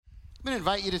I'm going to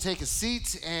invite you to take a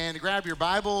seat and grab your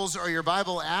Bibles or your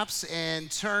Bible apps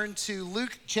and turn to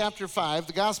Luke chapter 5.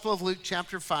 The Gospel of Luke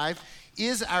chapter 5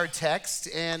 is our text.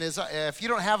 And if you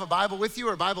don't have a Bible with you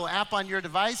or a Bible app on your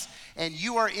device and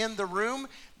you are in the room,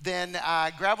 then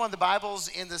grab one of the Bibles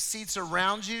in the seats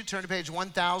around you. Turn to page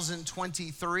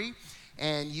 1023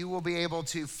 and you will be able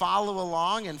to follow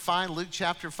along and find Luke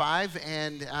chapter 5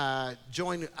 and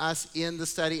join us in the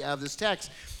study of this text.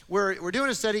 We're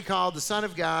doing a study called The Son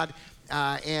of God.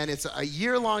 And it's a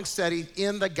year-long study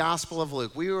in the Gospel of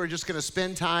Luke. We were just going to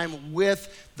spend time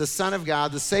with the Son of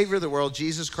God, the Savior of the world,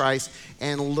 Jesus Christ,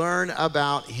 and learn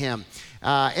about Him.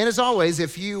 And as always,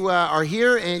 if you are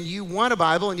here and you want a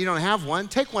Bible and you don't have one,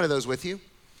 take one of those with you.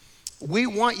 We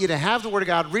want you to have the Word of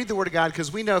God, read the Word of God,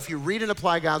 because we know if you read and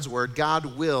apply God's Word,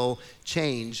 God will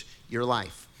change your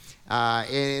life.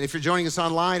 And if you're joining us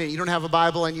online and you don't have a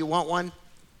Bible and you want one,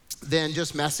 then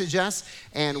just message us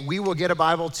and we will get a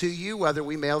Bible to you, whether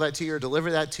we mail that to you or deliver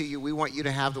that to you. We want you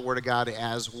to have the Word of God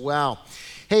as well.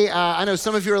 Hey, I know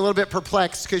some of you are a little bit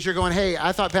perplexed because you're going, hey,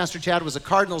 I thought Pastor Chad was a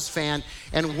Cardinals fan,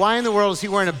 and why in the world is he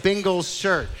wearing a Bengals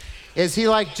shirt? Is he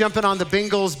like jumping on the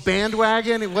Bengals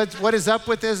bandwagon? What is up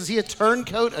with this? Is he a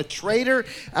turncoat, a traitor?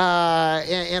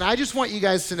 And I just want you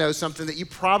guys to know something that you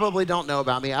probably don't know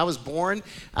about me. I was born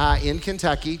in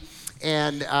Kentucky.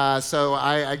 And so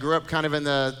I grew up kind of in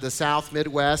the South,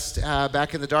 Midwest,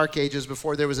 back in the dark ages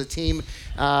before there was a team,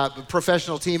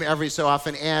 professional team every so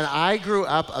often. And I grew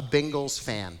up a Bengals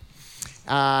fan.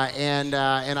 And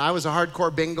I was a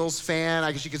hardcore Bengals fan.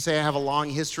 I guess you could say I have a long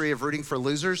history of rooting for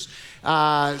losers.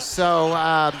 So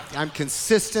I'm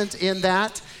consistent in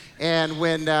that. And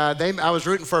when I was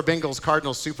rooting for a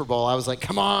Bengals-Cardinals Super Bowl, I was like,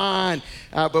 come on.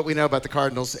 But we know about the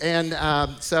Cardinals. And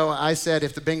so I said,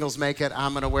 if the Bengals make it,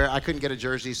 I'm going to wear. I couldn't get a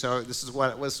jersey, so this is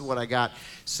what I got.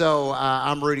 So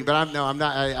I'm rooting. But I'm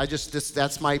not.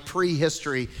 That's my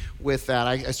prehistory with that.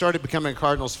 I started becoming a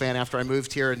Cardinals fan after I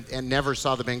moved here and never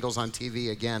saw the Bengals on TV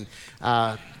again.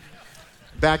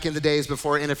 Back in the days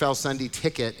before NFL Sunday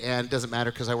Ticket, and it doesn't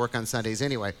matter because I work on Sundays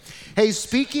anyway. Hey,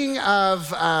 speaking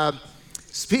of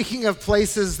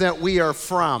places that we are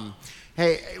from,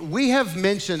 hey, we have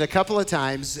mentioned a couple of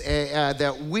times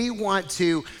that we want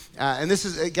to, and this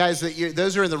is, guys,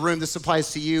 those are in the room, this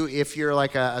applies to you if you're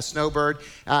like a snowbird,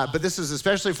 but this is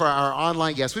especially for our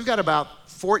online guests. We've got about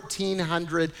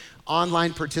 1,400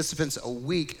 online participants a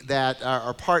week that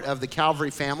are part of the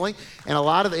Calvary family, and a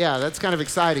lot of that's kind of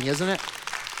exciting, isn't it?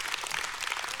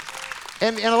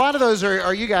 And a lot of those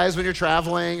are you guys when you're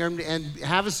traveling, and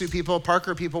Havasu people,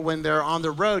 Parker people when they're on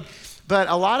the road. But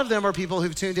a lot of them are people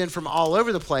who've tuned in from all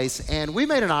over the place. And we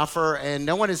made an offer, and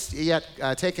no one has yet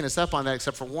taken us up on that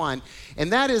except for one.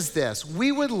 And that is this.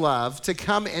 We would love to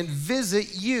come and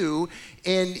visit you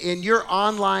in your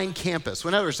online campus.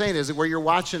 What we're saying is where you're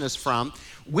watching us from.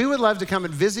 We would love to come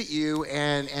and visit you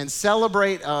and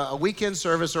celebrate a weekend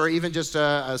service or even just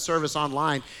a service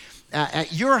online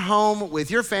at your home, with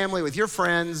your family, with your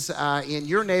friends, in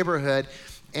your neighborhood.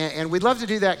 And we'd love to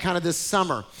do that kind of this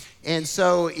summer. And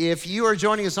so if you are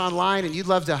joining us online and you'd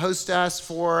love to host us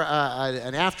for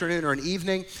an afternoon or an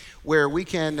evening where we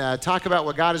can talk about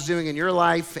what God is doing in your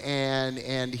life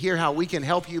and hear how we can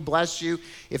help you, bless you.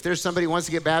 If there's somebody who wants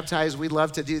to get baptized, we'd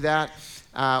love to do that.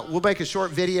 We'll make a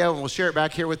short video and we'll share it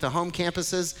back here with the home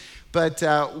campuses. But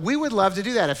we would love to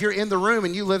do that. If you're in the room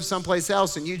and you live someplace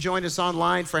else and you joined us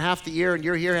online for half the year and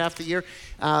you're here half the year,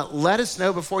 let us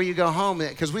know before you go home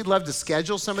because we'd love to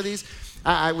schedule some of these.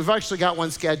 We've actually got one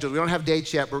scheduled. We don't have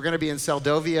dates yet, but we're going to be in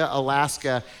Seldovia,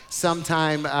 Alaska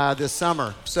sometime this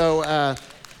summer. So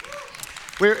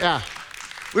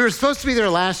we were supposed to be there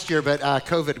last year, but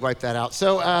COVID wiped that out.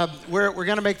 So we're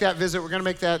going to make that visit. We're going to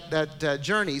make that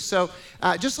journey. So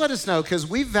just let us know because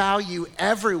we value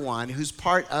everyone who's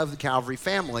part of the Calvary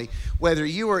family, whether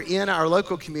you are in our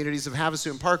local communities of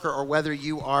Havasu and Parker or whether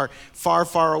you are far,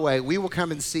 far away. We will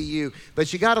come and see you,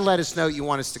 but you got to let us know you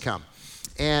want us to come.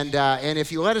 And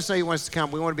if you let us know you want us to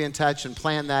come, we want to be in touch and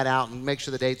plan that out and make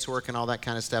sure the dates work and all that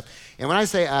kind of stuff. And when I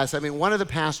say us, I mean one of the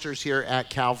pastors here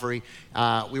at Calvary.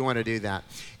 We want to do that.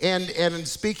 And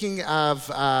speaking of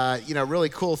really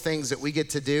cool things that we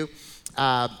get to do,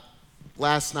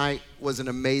 last night was an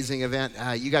amazing event.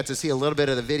 You got to see a little bit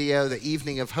of the video, the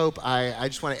Evening of Hope. I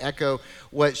just want to echo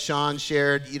what Sean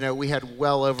shared. You know, we had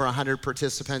well over 100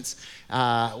 participants,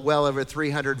 well over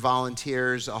 300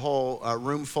 volunteers, a whole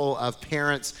room full of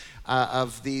parents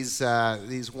of these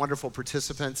wonderful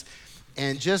participants,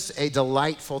 and just a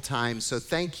delightful time. So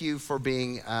thank you for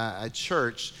being a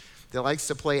church that likes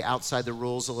to play outside the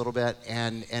rules a little bit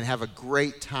and have a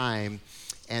great time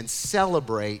and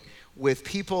celebrate with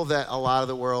people that a lot of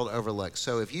the world overlooks.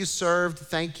 So if you served,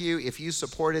 thank you. If you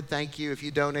supported, thank you. If you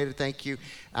donated, thank you.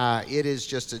 It is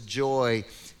just a joy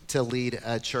to lead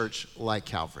a church like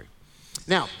Calvary.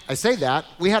 Now, I say that.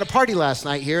 We had a party last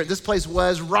night here. This place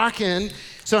was rocking.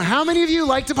 So how many of you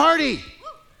like to party?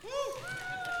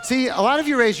 See, a lot of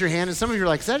you raised your hand, and some of you are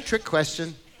like, is that a trick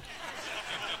question?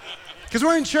 Because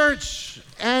we're in church,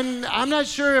 and I'm not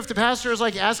sure if the pastor is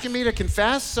like asking me to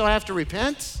confess, so I have to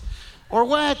repent, or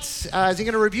what? Is he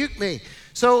going to rebuke me?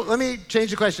 So let me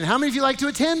change the question. How many of you like to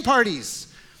attend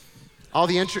parties? All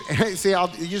the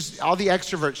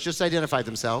extroverts just identified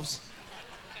themselves.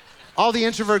 All the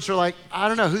introverts are like, I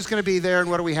don't know, who's going to be there and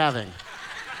what are we having?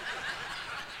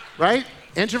 Right?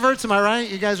 Introverts, am I right?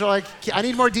 You guys are like, I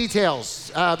need more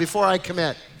details before I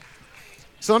commit.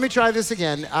 So let me try this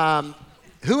again.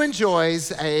 Who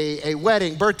enjoys a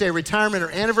wedding, birthday, retirement,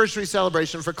 or anniversary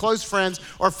celebration for close friends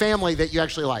or family that you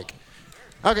actually like?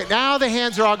 Okay, now the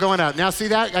hands are all going up. Now see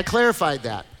that? I clarified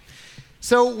that.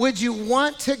 So would you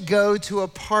want to go to a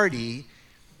party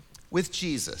with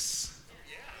Jesus?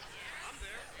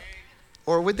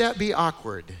 Or would that be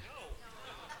awkward?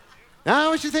 Now I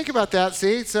want you to think about that,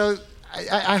 see? So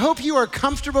I hope you are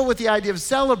comfortable with the idea of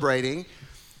celebrating,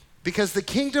 because the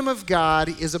kingdom of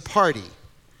God is a party.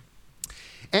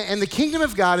 And the kingdom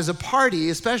of God is a party,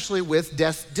 especially with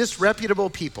disreputable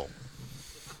people.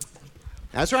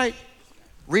 That's right.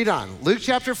 Read on. Luke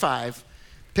chapter 5,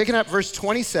 picking up verse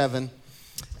 27.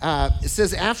 It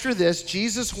says, after this,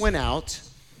 Jesus went out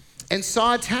and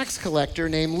saw a tax collector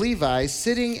named Levi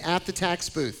sitting at the tax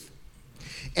booth.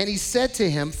 And he said to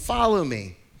him, follow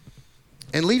me.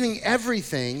 And leaving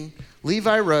everything,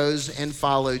 Levi rose and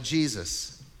followed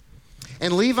Jesus.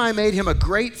 And Levi made him a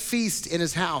great feast in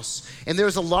his house. And there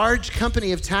was a large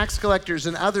company of tax collectors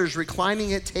and others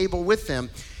reclining at table with them.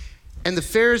 And the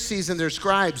Pharisees and their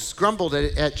scribes grumbled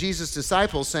at Jesus'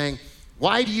 disciples, saying,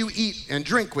 why do you eat and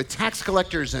drink with tax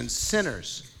collectors and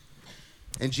sinners?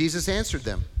 And Jesus answered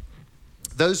them,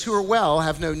 those who are well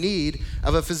have no need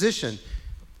of a physician,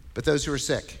 but those who are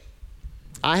sick.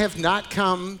 I have not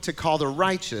come to call the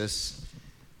righteous,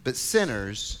 but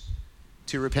sinners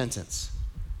to repentance.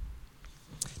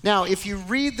 Now, if you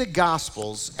read the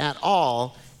Gospels at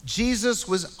all, Jesus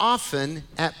was often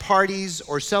at parties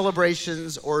or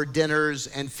celebrations or dinners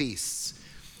and feasts.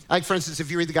 Like, for instance,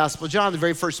 if you read the Gospel of John, the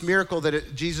very first miracle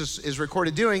that Jesus is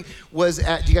recorded doing was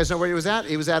at, do you guys know where he was at?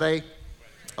 He was at a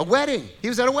wedding. He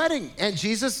was at a wedding. And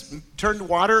Jesus turned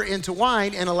water into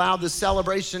wine and allowed the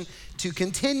celebration to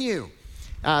continue.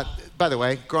 By the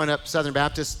way, growing up Southern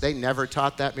Baptist, they never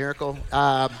taught that miracle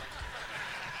at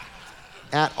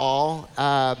all.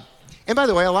 And by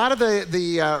the way, a lot of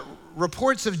the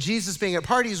reports of Jesus being at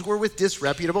parties were with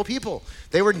disreputable people.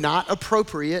 They were not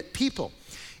appropriate people.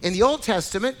 In the Old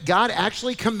Testament, God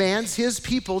actually commands his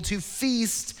people to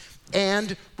feast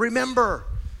and remember.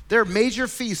 There are major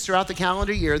feasts throughout the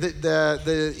calendar year that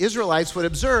the Israelites would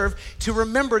observe to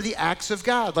remember the acts of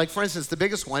God. Like, for instance, the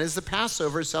biggest one is the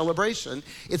Passover celebration.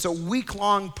 It's a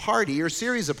week-long party or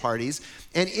series of parties,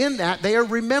 and in that, they are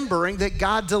remembering that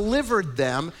God delivered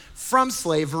them from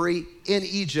slavery in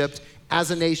Egypt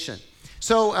as a nation.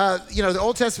 So, the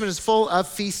Old Testament is full of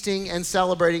feasting and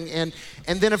celebrating, and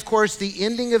then, of course, the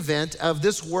ending event of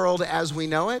this world as we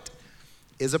know it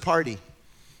is a party.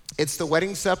 It's the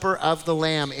wedding supper of the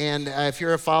Lamb, and if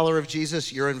you're a follower of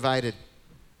Jesus, you're invited.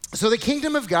 So the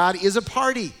kingdom of God is a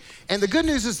party, and the good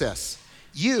news is this: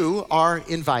 you are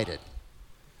invited.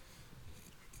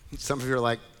 Some of you are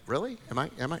like, really? Am I?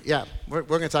 Yeah, we're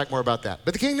going to talk more about that.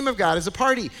 But the kingdom of God is a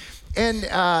party, and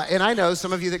I know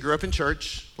some of you that grew up in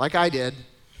church, like I did,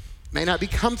 may not be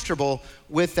comfortable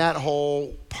with that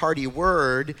whole party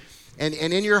word, and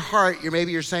in your heart,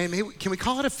 you're saying, hey, can we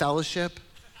call it a fellowship?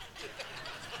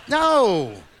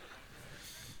 No,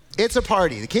 it's a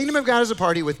party. The kingdom of God is a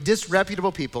party with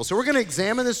disreputable people. So we're going to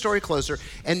examine this story closer,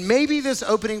 and maybe this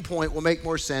opening point will make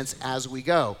more sense as we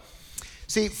go.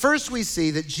 See, first we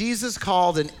see that Jesus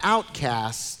called an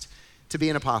outcast to be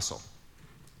an apostle.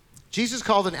 Jesus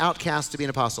called an outcast to be an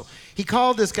apostle. He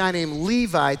called this guy named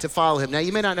Levi to follow him. Now,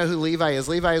 you may not know who Levi is.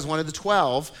 Levi is one of the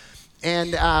 12,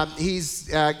 and he's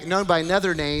known by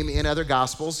another name in other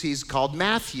Gospels. He's called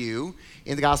Matthew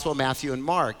in the Gospel of Matthew and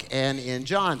Mark and in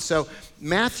John. So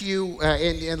Matthew,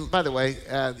 and by the way,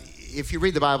 if you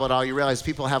read the Bible at all, you realize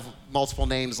people have multiple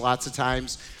names lots of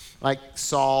times. Like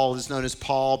Saul is known as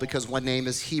Paul because one name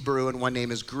is Hebrew and one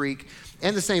name is Greek.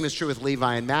 And the same is true with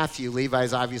Levi and Matthew. Levi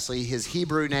is obviously his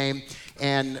Hebrew name,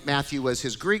 and Matthew was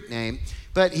his Greek name.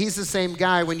 But he's the same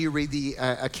guy when you read the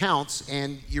accounts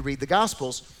and you read the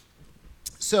Gospels.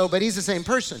 But he's the same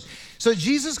person. So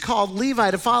Jesus called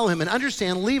Levi to follow him, and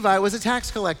understand Levi was a tax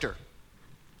collector.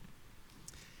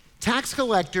 Tax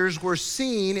collectors were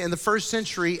seen in the first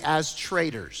century as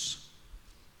traitors.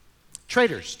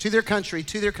 Traitors to their country,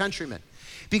 to their countrymen.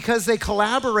 Because they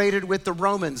collaborated with the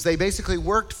Romans. They basically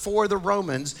worked for the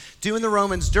Romans, doing the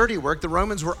Romans' dirty work. The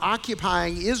Romans were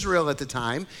occupying Israel at the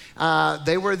time.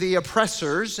 They were the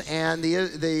oppressors, and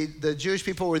the Jewish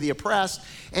people were the oppressed.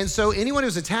 And so anyone who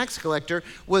was a tax collector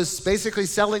was basically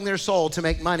selling their soul to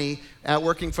make money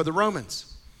working for the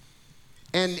Romans.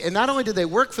 And not only did they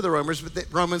work for the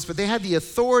Romans, but they had the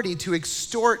authority to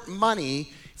extort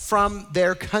money from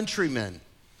their countrymen.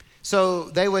 So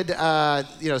they would,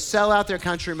 sell out their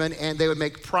countrymen, and they would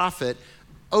make profit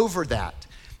over that.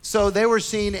 So they were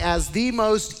seen as the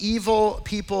most evil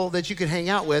people that you could hang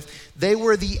out with. They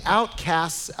were the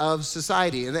outcasts of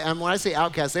society. And when I say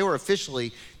outcasts, they were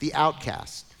officially the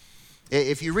outcasts.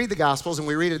 If you read the Gospels, and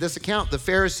we read this account, the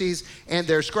Pharisees and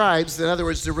their scribes, in other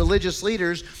words, the religious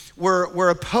leaders, were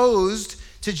opposed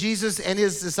to Jesus and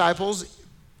his disciples,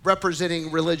 representing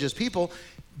religious people,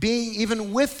 being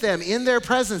even with them in their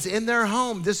presence, in their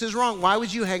home. This is wrong. Why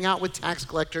would you hang out with tax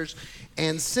collectors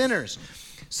and sinners?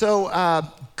 So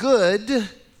good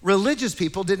religious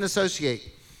people didn't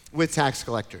associate with tax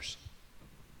collectors.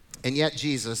 And yet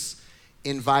Jesus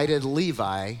invited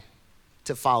Levi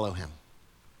to follow him.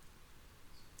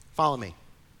 Follow me.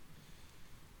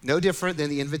 No different than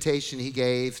the invitation he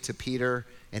gave to Peter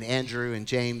and Andrew and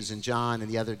James and John and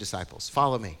the other disciples.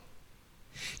 Follow me.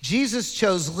 Jesus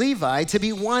chose Levi to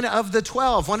be one of the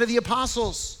 12, one of the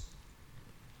apostles.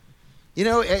 You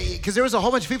know, because there was a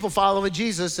whole bunch of people following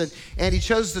Jesus, and he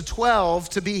chose the 12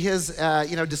 to be his,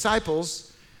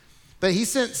 disciples. But he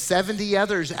sent 70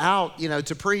 others out,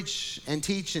 to preach and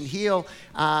teach and heal.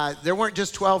 There weren't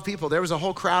just 12 people. There was a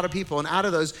whole crowd of people. And out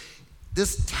of those,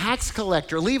 this tax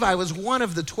collector, Levi, was one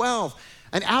of the 12.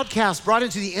 An outcast brought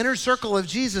into the inner circle of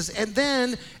Jesus. And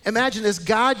then, imagine this,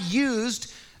 God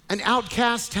used an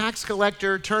outcast tax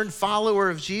collector turned follower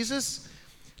of Jesus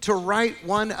to write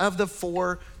one of the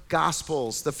 4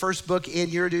 Gospels, the first book in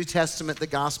your New Testament, the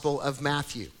Gospel of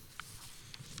Matthew.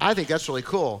 I think that's really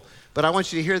cool, but I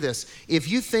want you to hear this. If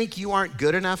you think you aren't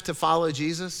good enough to follow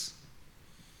Jesus,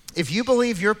 if you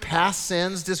believe your past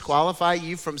sins disqualify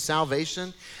you from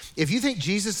salvation, if you think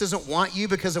Jesus doesn't want you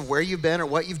because of where you've been or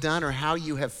what you've done or how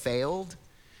you have failed,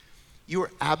 you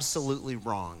are absolutely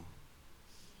wrong.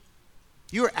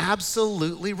 You are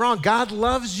absolutely wrong. God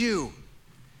loves you.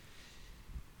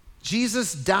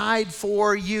 Jesus died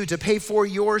for you to pay for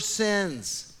your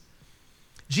sins.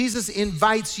 Jesus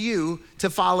invites you to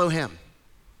follow him.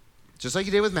 Just like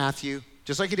he did with Matthew,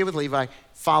 just like he did with Levi,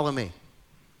 follow me.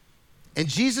 And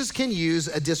Jesus can use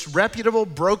a disreputable,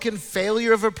 broken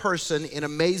failure of a person in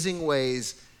amazing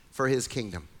ways for his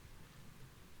kingdom.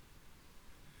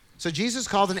 So Jesus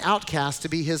called an outcast to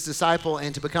be his disciple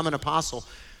and to become an apostle.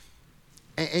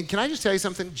 And can I just tell you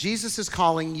something? Jesus is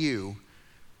calling you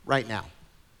right now.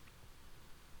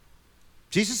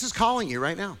 Jesus is calling you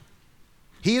right now.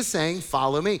 He is saying,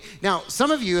 follow me. Now,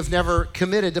 some of you have never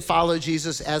committed to follow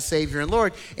Jesus as Savior and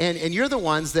Lord, and you're the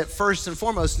ones that first and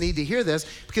foremost need to hear this,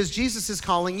 because Jesus is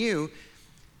calling you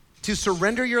to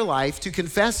surrender your life, to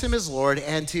confess him as Lord,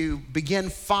 and to begin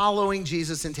following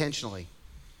Jesus intentionally.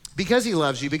 Because he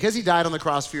loves you, because he died on the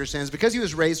cross for your sins, because he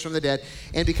was raised from the dead,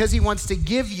 and because he wants to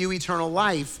give you eternal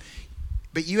life,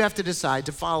 but you have to decide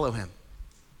to follow him.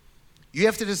 You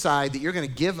have to decide that you're going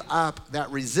to give up that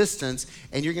resistance,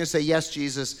 and you're going to say, yes,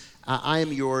 Jesus, I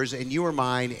am yours, and you are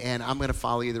mine, and I'm going to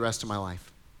follow you the rest of my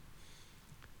life.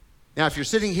 Now, if you're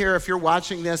sitting here, if you're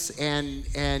watching this,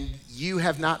 and you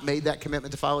have not made that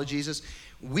commitment to follow Jesus,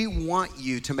 we want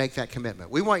you to make that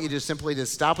commitment. We want you to simply to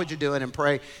stop what you're doing and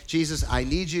pray, Jesus, I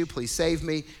need you. Please save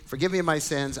me. Forgive me of my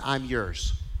sins. I'm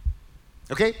yours.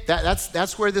 Okay?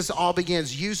 That's where this all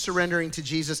begins, you surrendering to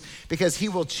Jesus, because he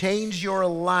will change your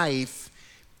life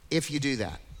if you do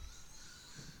that.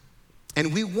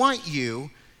 And we want you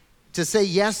to say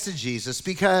yes to Jesus,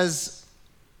 because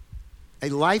a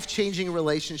life-changing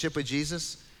relationship with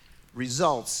Jesus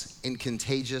results in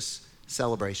contagious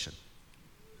celebration.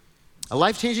 A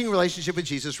life-changing relationship with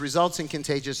Jesus results in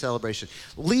contagious celebration.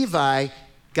 Levi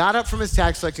got up from his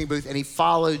tax collecting booth and he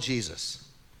followed Jesus.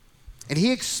 And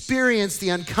he experienced the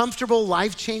uncomfortable,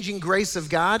 life-changing grace of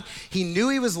God. He knew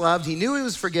he was loved. He knew he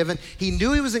was forgiven. He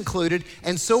knew he was included.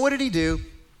 And so what did he do?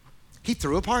 He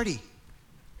threw a party.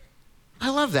 I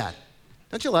love that.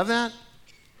 Don't you love that?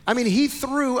 I mean, he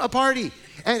threw a party.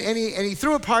 And he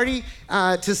threw a party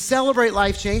to celebrate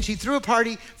life change. He threw a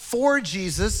party for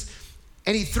Jesus.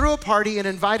 And he threw a party and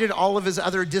invited all of his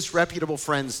other disreputable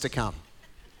friends to come.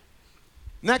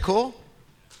 Isn't that cool?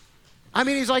 I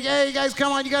mean, he's like, hey, guys,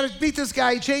 come on, you got to beat this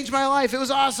guy. He changed my life. It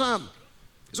was awesome.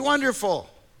 It was wonderful.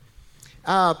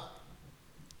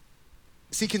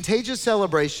 See, contagious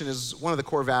celebration is one of the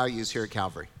core values here at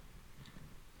Calvary.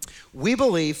 We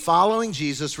believe following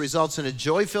Jesus results in a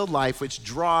joy-filled life which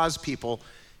draws people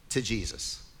to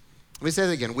Jesus. Let me say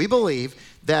that again. We believe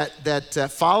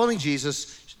that following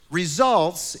Jesus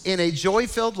results in a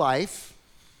joy-filled life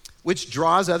which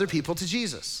draws other people to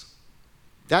Jesus.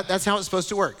 That's how it's supposed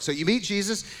to work. So you meet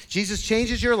Jesus, Jesus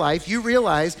changes your life, you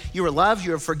realize you are loved,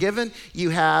 you are forgiven,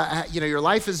 your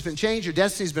life has been changed, your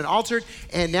destiny's been altered,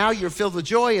 and now you're filled with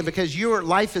joy, and because your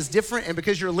life is different and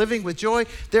because you're living with joy,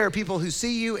 there are people who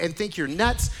see you and think you're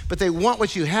nuts, but they want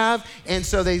what you have, and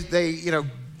so they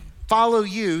follow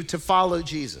you to follow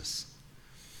Jesus.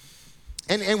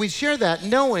 And we share that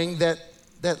knowing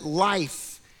that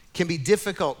life can be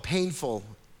difficult, painful,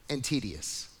 and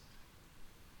tedious.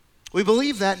 We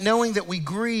believe that knowing that we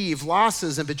grieve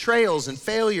losses and betrayals and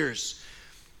failures.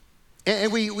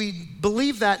 And we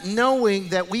believe that knowing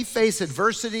that we face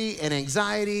adversity and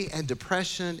anxiety and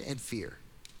depression and fear.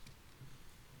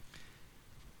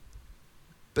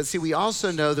 But see, we also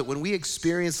know that when we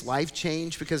experience life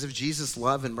change because of Jesus'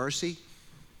 love and mercy,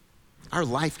 our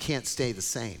life can't stay the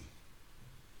same.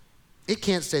 It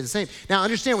can't stay the same. Now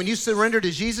understand, when you surrender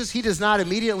to Jesus, he does not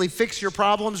immediately fix your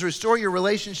problems, restore your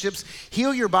relationships,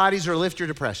 heal your bodies, or lift your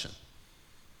depression.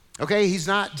 Okay, he's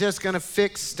not just gonna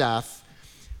fix stuff,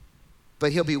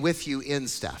 but he'll be with you in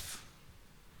stuff.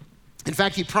 In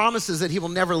fact, he promises that he will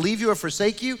never leave you or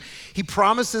forsake you. He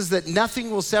promises that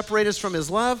nothing will separate us from his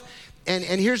love. And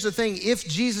here's the thing, if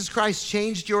Jesus Christ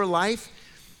changed your life,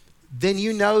 then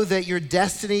you know that your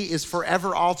destiny is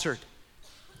forever altered.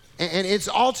 And it's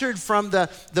altered from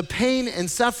the pain and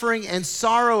suffering and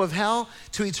sorrow of hell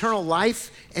to eternal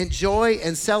life and joy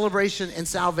and celebration and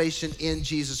salvation in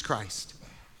Jesus Christ.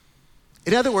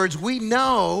 In other words, we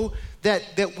know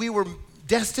that we were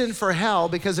destined for hell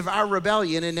because of our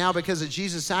rebellion, and now because of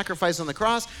Jesus' sacrifice on the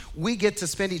cross, we get to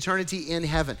spend eternity in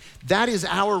heaven. That is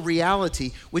our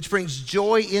reality, which brings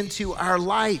joy into our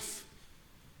life.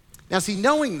 Now see,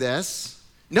 knowing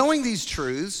these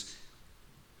truths,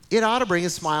 it ought to bring a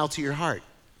smile to your heart.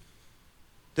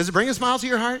 Does it bring a smile to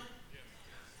your heart?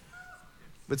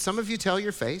 Would some of you tell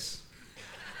your face?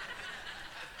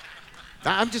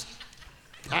 Come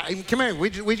here,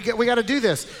 we got to do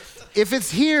this. If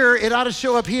it's here, it ought to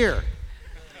show up here.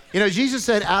 Jesus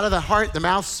said, out of the heart, the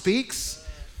mouth speaks.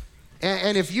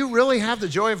 And if you really have the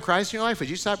joy of Christ in your life, would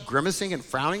you stop grimacing and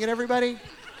frowning at everybody?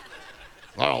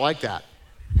 Well, I don't like that.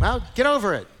 Well, get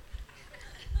over it.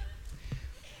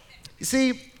 You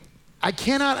see, I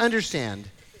cannot understand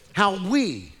how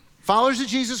we, followers of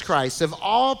Jesus Christ, of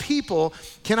all people,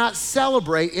 cannot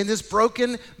celebrate in this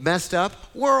broken, messed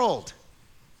up world.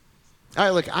 All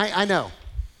right, look, I know.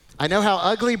 I know how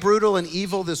ugly, brutal, and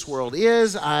evil this world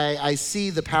is. I see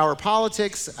the power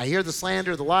politics. I hear the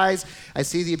slander, the lies. I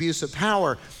see the abuse of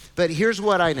power. But here's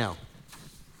what I know.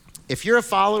 If you're a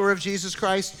follower of Jesus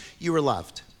Christ, you are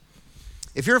loved.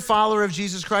 If you're a follower of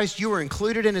Jesus Christ, you are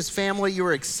included in his family. You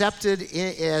are accepted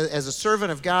as a servant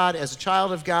of God, as a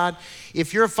child of God.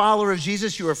 If you're a follower of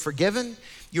Jesus, you are forgiven.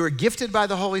 You are gifted by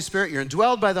the Holy Spirit. You're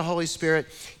indwelled by the Holy Spirit.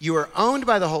 You are owned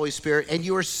by the Holy Spirit, and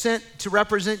you are sent to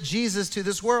represent Jesus to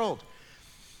this world.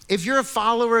 If you're a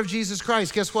follower of Jesus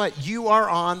Christ, guess what? You are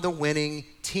on the winning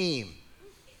team.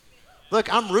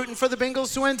 Look, I'm rooting for the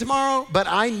Bengals to win tomorrow, but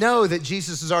I know that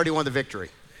Jesus has already won the victory.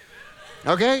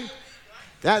 Okay?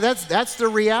 That's the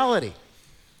reality.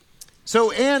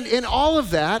 So, and in all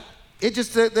of that, it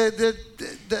just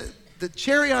the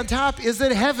cherry on top is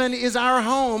that heaven is our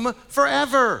home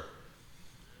forever.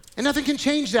 And nothing can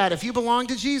change that if you belong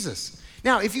to Jesus.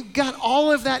 Now, if you've got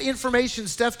all of that information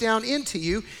stuffed down into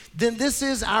you, then this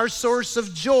is our source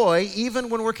of joy even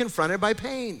when we're confronted by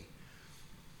pain.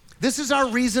 This is our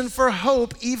reason for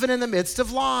hope even in the midst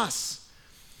of loss.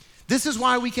 This is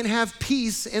why we can have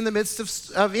peace in the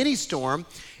midst of any storm,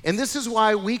 and this is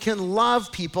why we can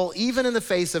love people even in the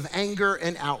face of anger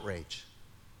and outrage.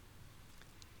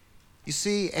 You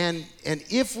see, and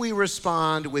if we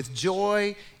respond with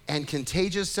joy and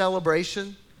contagious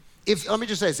celebration, let me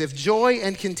just say this, if joy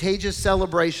and contagious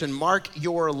celebration mark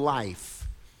your life,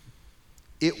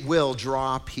 it will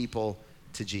draw people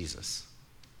to Jesus.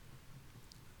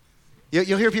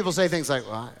 You'll hear people say things like,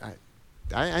 well,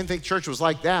 I didn't think church was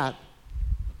like that.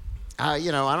 I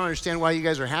don't understand why you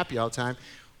guys are happy all the time.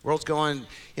 World's going,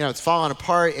 it's falling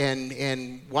apart,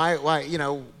 and why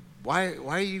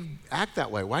do you act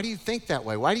that way? Why do you think that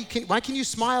way? Why can you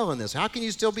smile in this? How can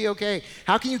you still be okay?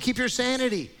 How can you keep your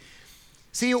sanity?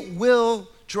 See, it will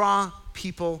draw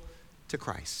people to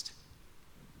Christ.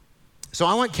 So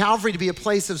I want Calvary to be a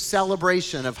place of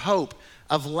celebration, of hope,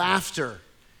 of laughter.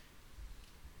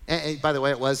 And by the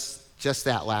way, it was just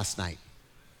that last night.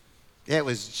 It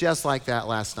was just like that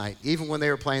last night, even when they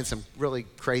were playing some really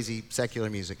crazy secular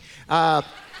music. I'm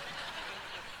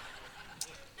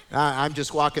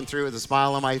just walking through with a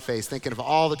smile on my face, thinking of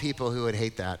all the people who would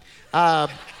hate that.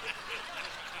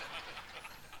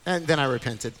 And then I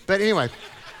repented. But anyway.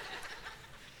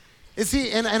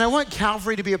 And I want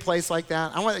Calvary to be a place like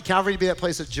that. I want Calvary to be that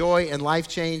place of joy and life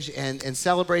change and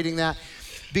celebrating that,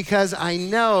 because I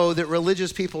know that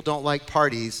religious people don't like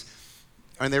parties,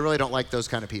 and they really don't like those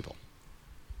kind of people.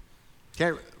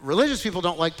 Okay, religious people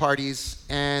don't like parties,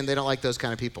 and they don't like those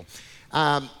kind of people.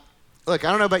 Look,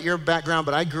 I don't know about your background,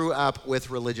 but I grew up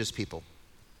with religious people.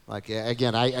 Like,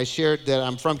 again, I shared that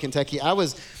I'm from Kentucky.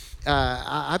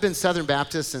 I've been Southern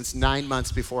Baptist since 9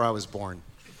 months before I was born.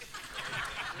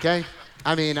 Okay?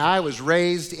 I mean, I was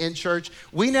raised in church.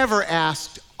 We never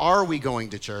asked, are we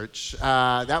going to church?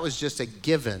 That was just a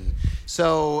given.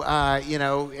 So,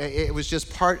 it was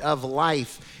just part of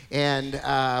life. And,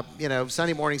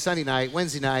 Sunday morning, Sunday night,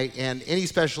 Wednesday night, and any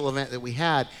special event that we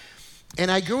had. And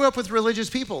I grew up with religious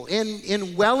people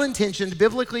in well-intentioned,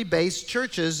 biblically based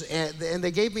churches, and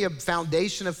they gave me a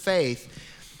foundation of faith.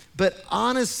 But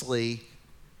honestly,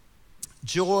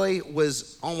 joy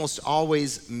was almost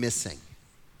always missing.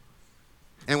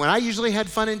 And when I usually had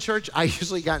fun in church, I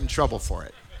usually got in trouble for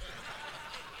it.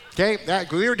 Okay?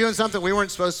 We were doing something we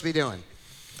weren't supposed to be doing.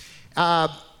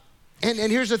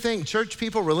 And here's the thing, church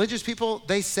people, religious people,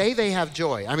 they say they have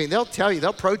joy. I mean, they'll tell you,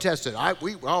 they'll protest it.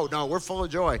 We're full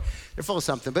of joy. They're full of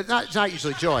something, but not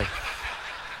usually joy.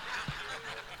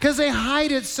 Because they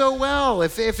hide it so well.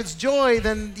 If it's joy,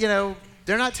 then,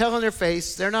 they're not telling their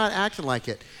face. They're not acting like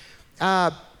it.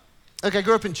 Look, I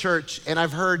grew up in church, and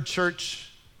I've heard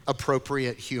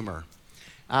church-appropriate humor.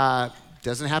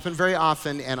 Doesn't happen very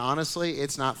often, and honestly,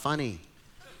 it's not funny.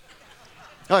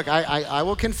 Look, I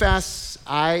will confess,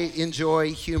 I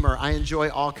enjoy humor. I enjoy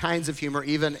all kinds of humor,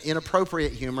 even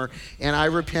inappropriate humor, and I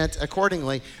repent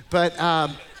accordingly. But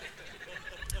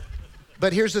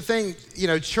here's the thing,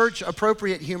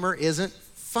 church-appropriate humor isn't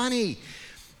funny.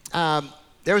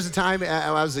 There was a time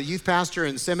I was a youth pastor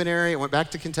in seminary. I went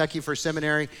back to Kentucky for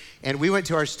seminary, and we went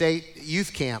to our state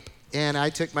youth camp. And I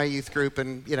took my youth group,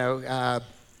 and,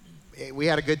 we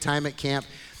had a good time at camp.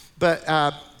 But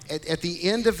at the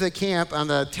end of the camp, on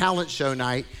the talent show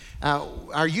night,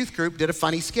 our youth group did a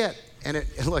funny skit. And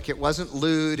it wasn't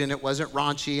lewd, and it wasn't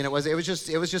raunchy, and it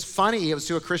was just funny. It was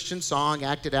to a Christian song,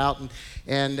 acted out,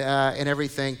 and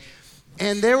everything.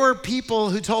 And there were people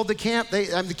who told the camp,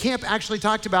 the camp actually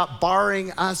talked about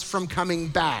barring us from coming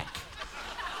back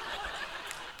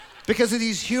because of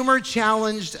these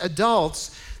humor-challenged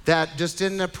adults that just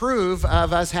didn't approve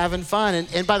of us having fun.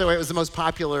 And by the way, it was the most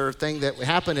popular thing that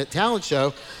happened at talent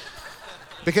show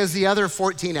because the other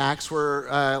 14 acts were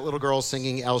little girls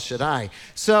singing El Shaddai.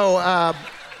 So,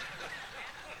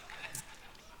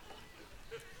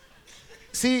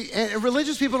 and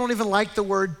religious people don't even like the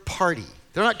word party.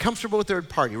 They're not comfortable with the word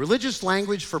party. Religious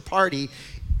language for party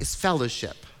is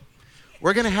fellowship.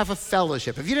 We're going to have a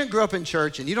fellowship. If you didn't grow up in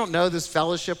church and you don't know this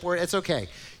fellowship word, it's okay.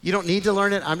 You don't need to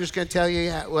learn it. I'm just going to tell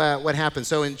you what happens.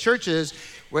 So in churches,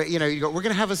 where you go, we're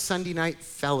going to have a Sunday night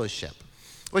fellowship,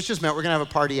 which just meant we're going to have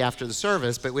a party after the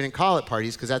service, but we didn't call it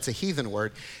parties because that's a heathen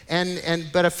word.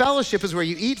 But a fellowship is where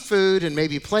you eat food and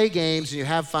maybe play games and you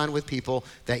have fun with people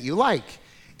that you like.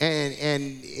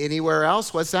 And anywhere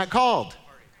else, what's that called?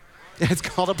 It's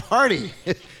called a party.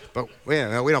 But we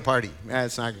don't party.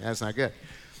 That's not good.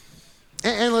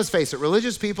 And let's face it,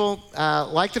 religious people,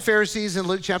 like the Pharisees in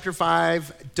Luke chapter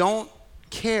 5, don't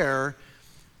care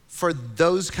for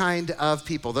those kind of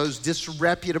people, those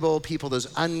disreputable people,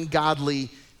 those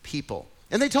ungodly people.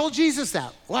 And they told Jesus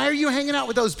that. Why are you hanging out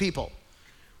with those people?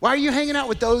 Why are you hanging out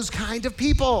with those kind of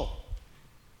people?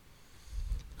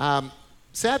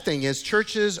 Sad thing is,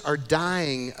 churches are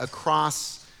dying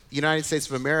across the United States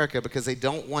of America because they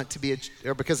want to be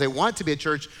a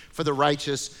church for the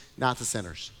righteous, not the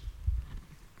sinners.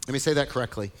 Let me say that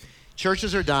correctly.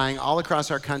 Churches are dying all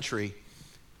across our country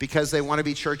because they want to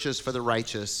be churches for the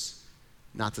righteous,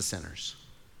 not the sinners.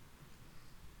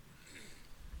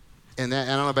 And I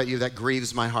don't know about you, that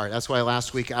grieves my heart. That's why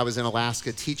last week I was in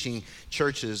Alaska teaching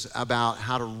churches about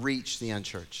how to reach the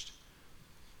unchurched.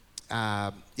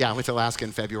 I went to Alaska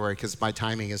in February because my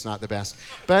timing is not the best.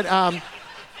 But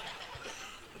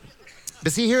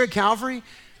see, here at Calvary,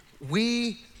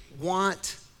 we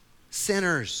want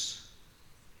sinners.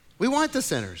 We want the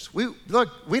sinners.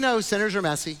 We know sinners are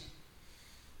messy.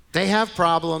 They have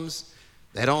problems.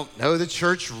 They don't know the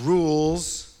church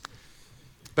rules.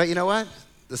 But you know what?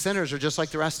 The sinners are just like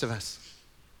the rest of us.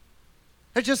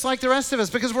 They're just like the rest of us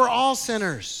because we're all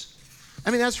sinners.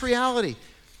 I mean, that's reality.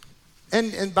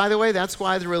 And by the way, that's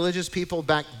why the religious people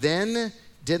back then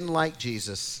didn't like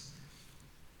Jesus,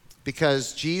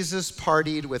 because Jesus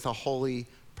partied with a holy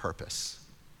purpose.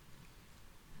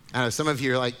 I know some of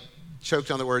you are like choked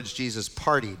on the words Jesus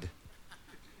partied.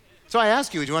 So I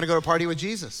ask you, would you want to go to a party with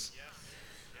Jesus?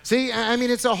 See, I mean,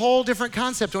 it's a whole different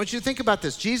concept. I want you to think about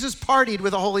this. Jesus partied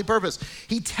with a holy purpose.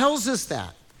 He tells us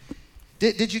that.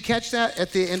 Did you catch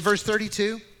that in verse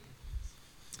 32?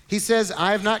 He says,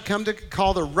 I have not come to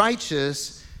call the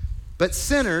righteous, but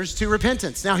sinners to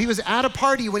repentance. Now, he was at a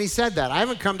party when he said that. I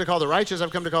haven't come to call the righteous,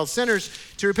 I've come to call sinners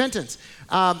to repentance.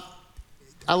 I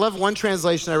love one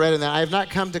translation I read in that. I have not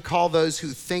come to call those who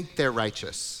think they're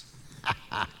righteous.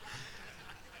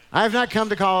 I have not come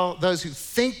to call those who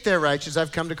think they're righteous.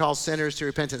 I've come to call sinners to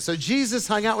repentance. So Jesus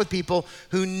hung out with people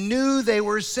who knew they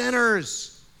were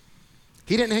sinners.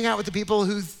 He didn't hang out with the people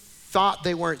who thought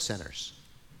they weren't sinners.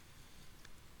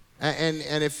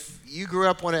 And if you grew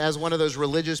up as one of those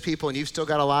religious people and you've still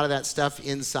got a lot of that stuff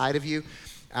inside of you,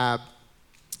 I'm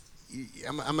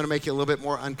going to make you a little bit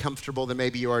more uncomfortable than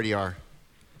maybe you already are.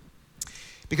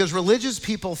 Because religious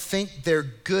people think they're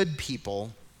good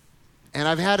people. And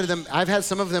I've had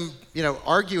some of them,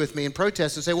 argue with me and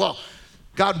protest and say, well,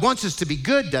 God wants us to be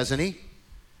good, doesn't he?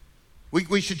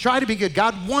 We should try to be good.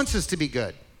 God wants us to be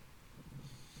good.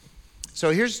 So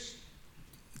here's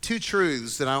two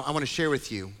truths that I want to share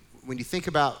with you when you think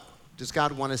about, does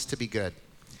God want us to be good?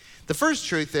 The first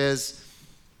truth is,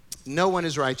 no one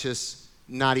is righteous,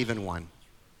 not even one.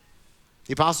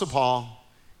 The Apostle Paul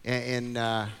in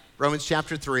Romans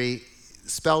chapter 3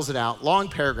 spells it out, long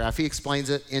paragraph. He explains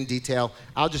it in detail.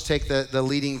 I'll just take the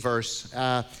leading verse.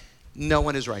 No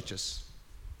one is righteous.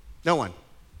 No one.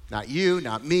 Not you,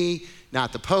 not me,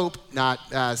 not the Pope,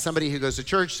 not somebody who goes to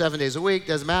church 7 days a week,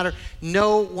 doesn't matter.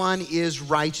 No one is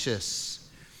righteous.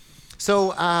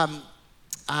 So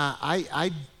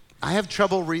I have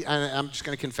trouble, I'm just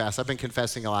going to confess, I've been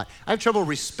confessing a lot. I have trouble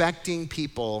respecting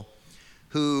people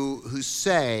who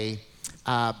say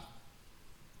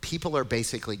people are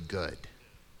basically good.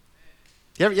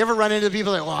 You ever run into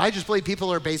people that, well, I just believe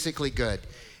people are basically good.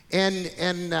 And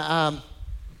I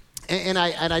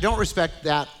don't respect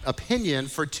that opinion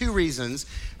for two reasons.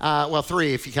 Well,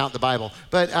 three if you count the Bible.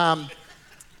 But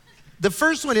the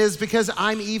first one is because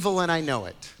I'm evil and I know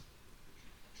it.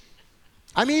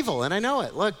 I'm evil and I know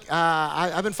it. Look,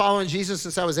 I've been following Jesus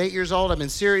since I was 8 years old. I've been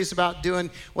serious about doing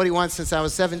what he wants since I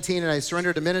was 17 and I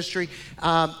surrendered to ministry.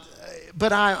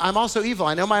 But I'm also evil.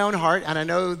 I know my own heart, and I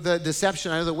know the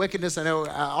deception, I know the wickedness, I know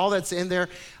all that's in there.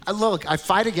 Look, I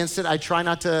fight against it. I try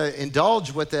not to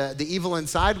indulge what the evil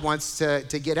inside wants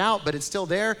to get out, but it's still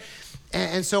there.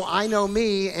 And so I know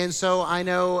me, and so I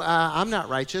know I'm not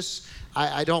righteous.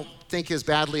 I don't think as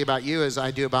badly about you as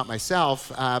I do about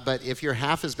myself, but if you're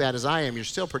half as bad as I am, you're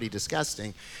still pretty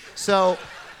disgusting. So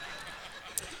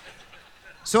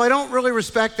I don't really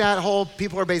respect that whole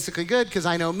people are basically good because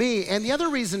I know me. And the other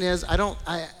reason is I don't,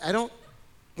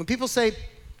 when people say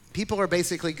people are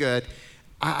basically good,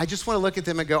 I just want to look at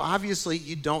them and go, obviously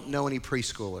you don't know any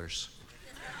preschoolers.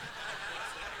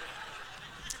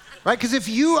 Right? Because if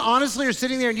you honestly are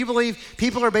sitting there and you believe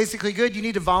people are basically good, you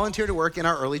need to volunteer to work in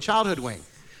our early childhood wing.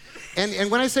 And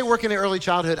when I say work in the early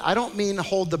childhood, I don't mean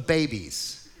hold the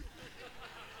babies.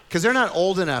 Because they're not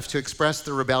old enough to express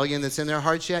the rebellion that's in their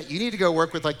hearts yet. You need to go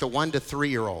work with like the 1 to 3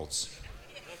 year olds.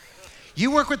 You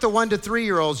work with the 1 to 3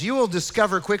 year olds, you will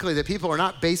discover quickly that people are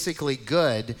not basically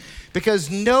good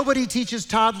because nobody teaches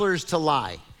toddlers to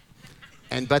lie.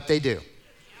 But they do.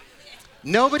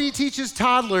 Nobody teaches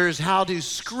toddlers how to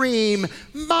scream,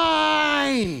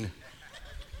 mine.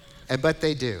 But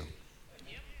they do.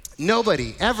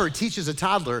 Nobody ever teaches a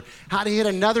toddler how to hit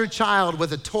another child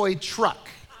with a toy truck.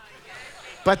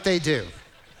 But they do,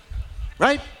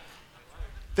 right?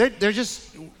 They're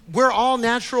just, we're all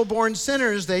natural born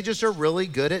sinners. They just are really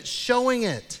good at showing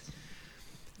it.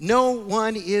 No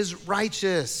one is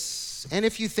righteous. And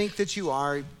if you think that you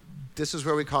are, this is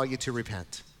where we call you to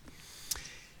repent.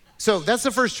 So that's the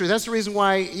first truth. That's the reason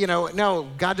why, no,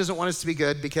 God doesn't want us to be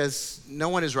good because no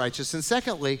one is righteous. And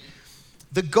secondly,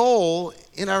 the goal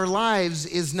in our lives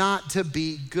is not to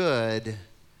be good.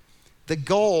 The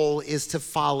goal is to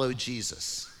follow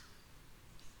Jesus.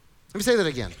 Let me say that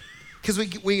again. Because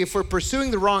if we're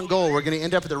pursuing the wrong goal, we're going to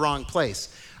end up at the wrong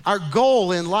place. Our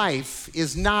goal in life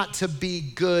is not to be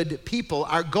good people.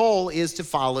 Our goal is to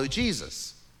follow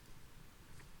Jesus.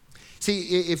 See,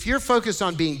 if you're focused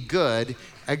on being good,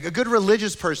 a good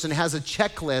religious person has a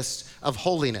checklist of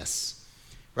holiness,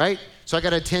 right? So I got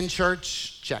to attend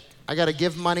church, check. I got to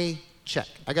give money, check.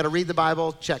 I got to read the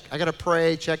Bible, check. I got to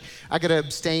pray, check. I got to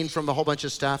abstain from a whole bunch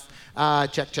of stuff,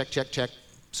 check,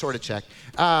 sort of check.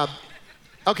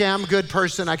 Okay, I'm a good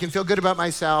person. I can feel good about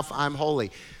myself. I'm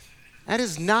holy. That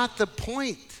is not the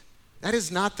point. That is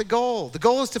not the goal. The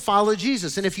goal is to follow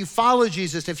Jesus. And if you follow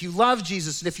Jesus, and if you love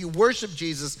Jesus, and if you worship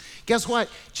Jesus, guess what?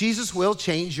 Jesus will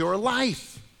change your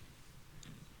life.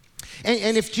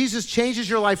 And if Jesus changes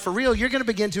your life for real, you're going to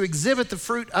begin to exhibit the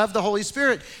fruit of the Holy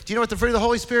Spirit. Do you know what the fruit of the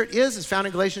Holy Spirit is? It's found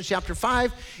in Galatians chapter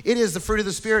 5. It is the fruit of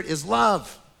the Spirit is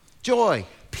love, joy,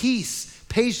 peace,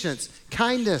 patience,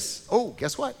 kindness. Oh,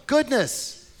 guess what?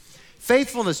 Goodness,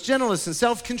 faithfulness, gentleness, and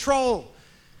self-control.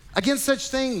 Against such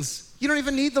things, you don't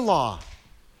even need the law.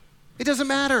 It doesn't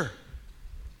matter.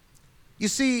 You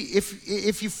see,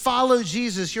 if you follow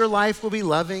Jesus, your life will be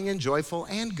loving and joyful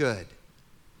and good.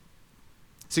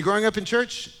 See, growing up in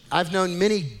church, I've known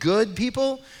many good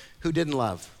people who didn't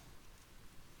love.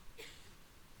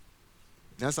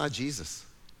 That's not Jesus.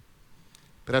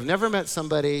 But I've never met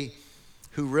somebody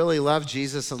who really loved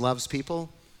Jesus and loves people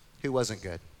who wasn't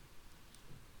good.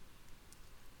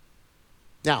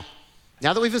 Now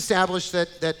that we've established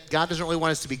that God doesn't really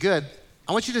want us to be good,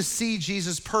 I want you to see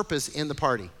Jesus' purpose in the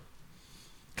party.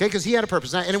 Okay, because he had a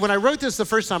purpose. And when I wrote this the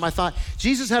first time, I thought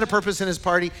Jesus had a purpose in his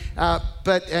party,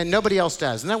 but nobody else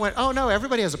does. And then I went, oh no,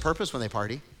 everybody has a purpose when they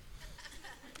party.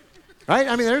 Right?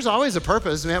 I mean, there's always a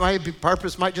purpose.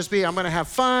 Purpose might just be, I'm going to have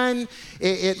fun.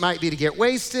 It might be to get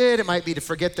wasted. It might be to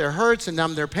forget their hurts and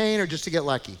numb their pain, or just to get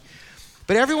lucky.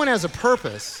 But everyone has a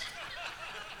purpose.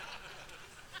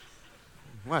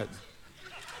 What?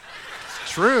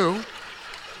 It's true,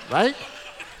 right?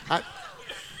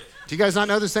 Do you guys not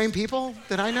know the same people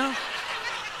that I know?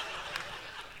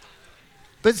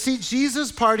 But see,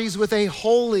 Jesus parties with a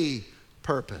holy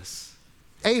purpose.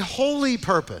 A holy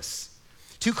purpose.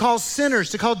 To call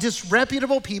sinners, to call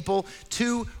disreputable people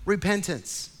to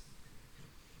repentance.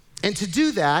 And to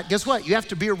do that, guess what? You have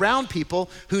to be around people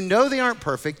who know they aren't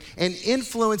perfect and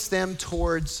influence them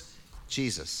towards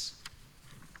Jesus.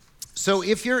 So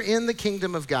if you're in the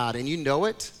kingdom of God and you know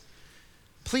it,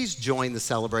 please join the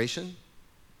celebration.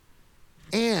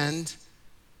 And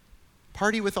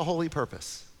party with a holy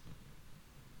purpose.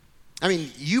 I mean,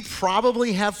 you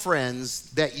probably have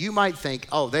friends that you might think,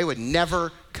 oh, they would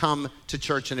never come to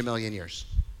church in a million years.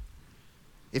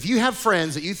 If you have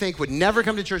friends that you think would never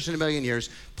come to church in a million years,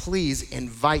 please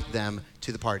invite them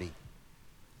to the party.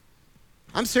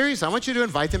 I'm serious. I want you to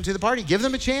invite them to the party. Give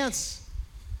them a chance.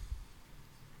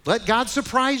 Let God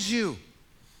surprise you.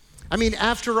 I mean,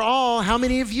 after all, how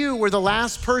many of you were the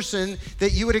last person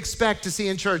that you would expect to see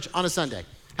in church on a Sunday?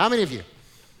 How many of you?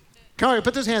 Come on,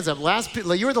 put those hands up.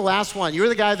 You were the last one. You were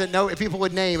the guy that people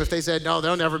would name if they said, no,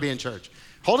 they'll never be in church.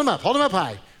 Hold them up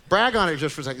high. Brag on it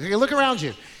just for a second. Okay, look around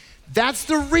you. That's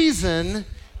the reason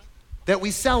that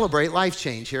we celebrate life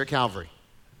change here at Calvary.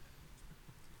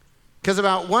 Because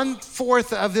about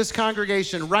 1/4 of this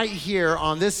congregation right here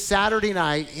on this Saturday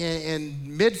night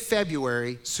in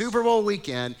mid-February, Super Bowl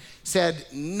weekend, said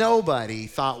nobody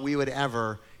thought we would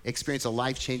ever experience a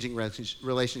life-changing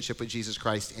relationship with Jesus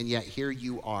Christ, and yet here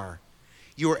you are.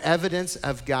 You are evidence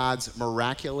of God's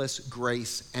miraculous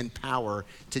grace and power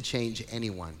to change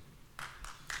anyone.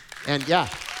 And yeah.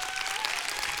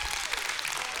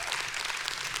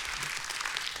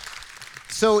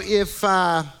 So if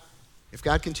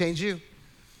God can change you,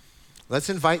 let's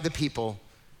invite the people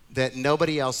that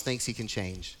nobody else thinks he can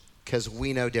change, because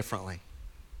we know differently.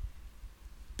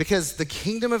 Because the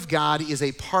kingdom of God is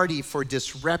a party for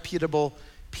disreputable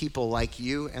people like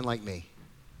you and like me.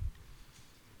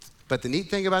 But the neat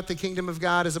thing about the kingdom of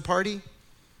God as a party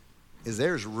is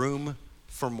there's room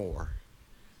for more.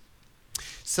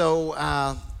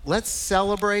 So let's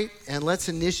celebrate and let's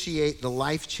initiate the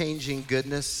life-changing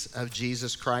goodness of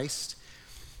Jesus Christ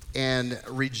and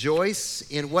rejoice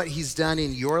in what he's done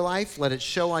in your life. Let it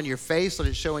show on your face, let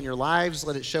it show in your lives,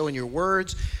 let it show in your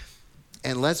words.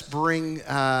 And let's bring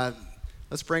our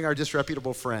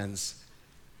disreputable friends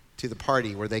to the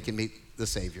party where they can meet the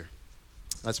Savior.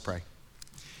 Let's pray.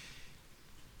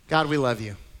 God, we love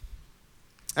you.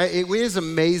 It is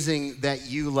amazing that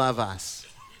you love us.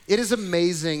 It is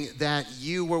amazing that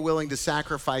you were willing to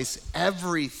sacrifice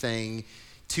everything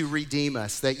to redeem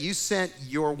us, that you sent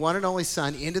your one and only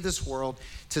Son into this world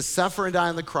to suffer and die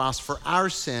on the cross for our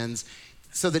sins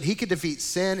so that he could defeat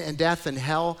sin and death and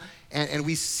hell, and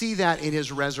we see that in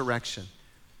his resurrection.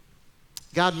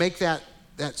 God, make that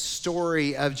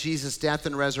story of Jesus' death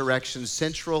and resurrection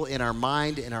central in our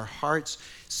mind, in our hearts,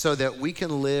 so that we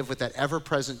can live with that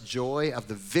ever-present joy of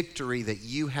the victory that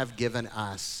you have given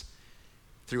us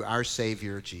through our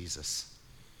Savior, Jesus.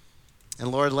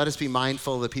 And Lord, let us be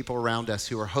mindful of the people around us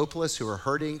who are hopeless, who are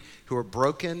hurting, who are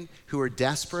broken, who are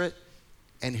desperate,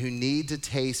 and who need to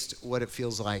taste what it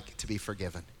feels like to be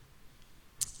forgiven.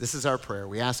 This is our prayer.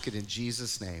 We ask it in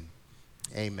Jesus' name.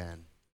 Amen.